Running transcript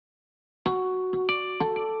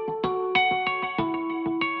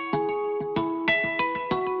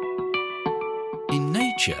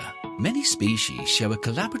nature, many species show a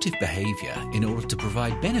collaborative behaviour in order to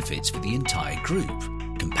provide benefits for the entire group.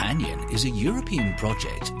 Companion is a European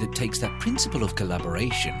project that takes that principle of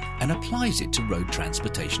collaboration and applies it to road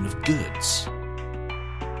transportation of goods.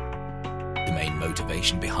 The main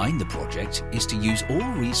motivation behind the project is to use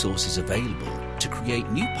all resources available to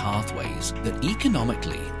create new pathways that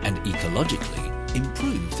economically and ecologically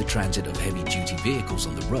improve the transit of heavy-duty vehicles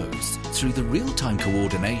on the roads through the real-time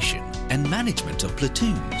coordination and management of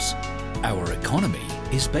platoons. Our economy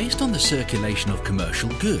is based on the circulation of commercial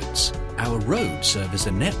goods. Our roads serve as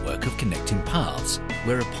a network of connecting paths,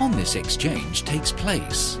 whereupon this exchange takes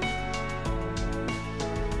place.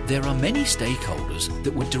 There are many stakeholders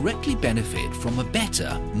that would directly benefit from a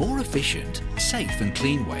better, more efficient, safe and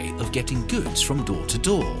clean way of getting goods from door to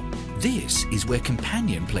door. This is where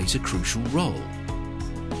Companion plays a crucial role.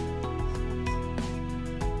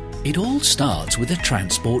 It all starts with a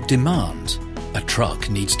transport demand. A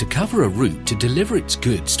truck needs to cover a route to deliver its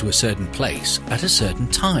goods to a certain place at a certain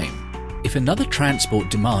time. If another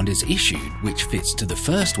transport demand is issued which fits to the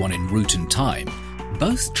first one in route and time,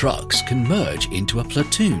 both trucks can merge into a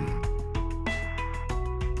platoon.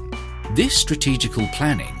 This strategical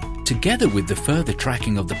planning, together with the further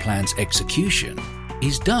tracking of the plan's execution,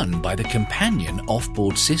 is done by the Companion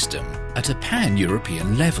off-board system at a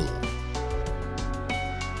pan-European level.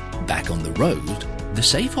 Back on the road, the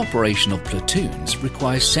safe operation of platoons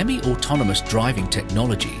requires semi-autonomous driving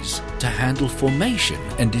technologies to handle formation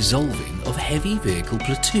and dissolving of heavy vehicle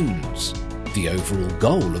platoons. The overall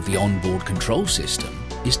goal of the onboard control system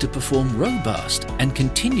is to perform robust and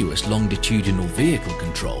continuous longitudinal vehicle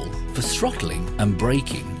control for throttling and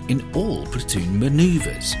braking in all platoon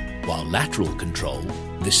maneuvers, while lateral control,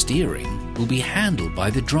 the steering, will be handled by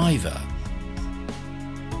the driver.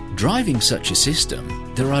 Driving such a system,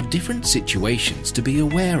 there are different situations to be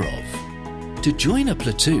aware of. To join a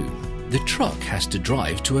platoon, the truck has to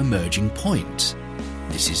drive to a merging point.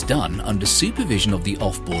 This is done under supervision of the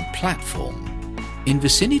off-board platform. In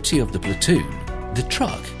vicinity of the platoon, the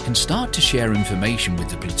truck can start to share information with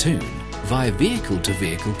the platoon via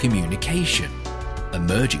vehicle-to-vehicle communication. A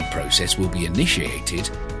merging process will be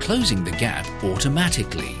initiated, closing the gap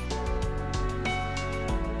automatically.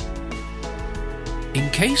 In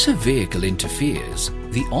case a vehicle interferes,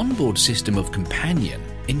 the onboard system of Companion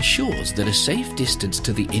ensures that a safe distance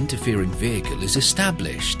to the interfering vehicle is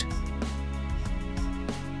established.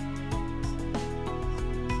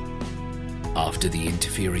 After the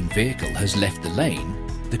interfering vehicle has left the lane,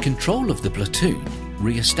 the control of the platoon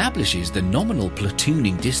re-establishes the nominal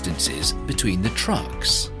platooning distances between the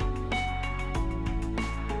trucks.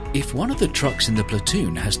 If one of the trucks in the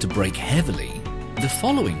platoon has to brake heavily, the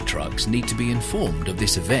following trucks need to be informed of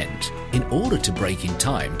this event in order to brake in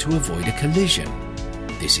time to avoid a collision.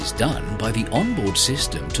 This is done by the onboard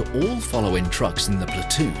system to all following trucks in the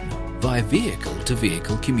platoon via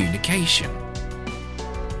vehicle-to-vehicle communication.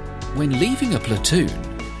 When leaving a platoon,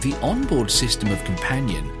 the onboard system of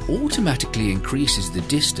Companion automatically increases the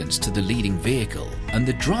distance to the leading vehicle, and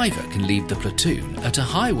the driver can leave the platoon at a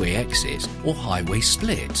highway exit or highway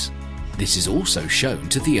split. This is also shown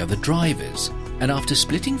to the other drivers, and after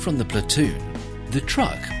splitting from the platoon, the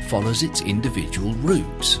truck follows its individual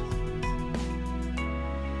route.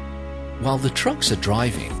 While the trucks are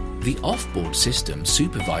driving, the off-board system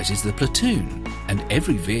supervises the platoon and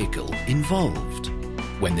every vehicle involved.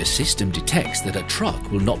 When the system detects that a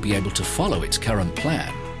truck will not be able to follow its current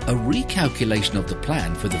plan, a recalculation of the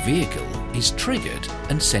plan for the vehicle is triggered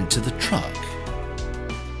and sent to the truck.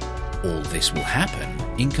 All this will happen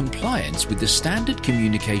in compliance with the standard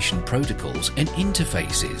communication protocols and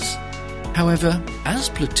interfaces. However, as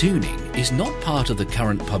platooning is not part of the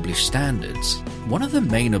current published standards, one of the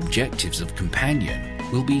main objectives of Companion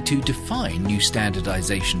will be to define new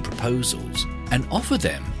standardization proposals and offer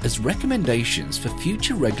them as recommendations for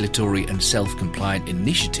future regulatory and self-compliant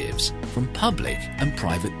initiatives from public and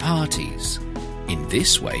private parties. In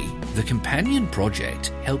this way, the Companion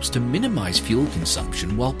project helps to minimize fuel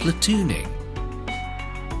consumption while platooning.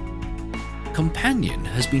 Companion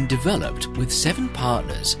has been developed with 7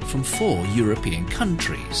 partners from 4 European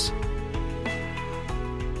countries.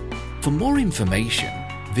 For more information,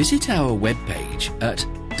 visit our webpage at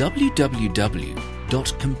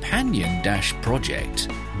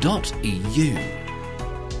www.companion-project.eu.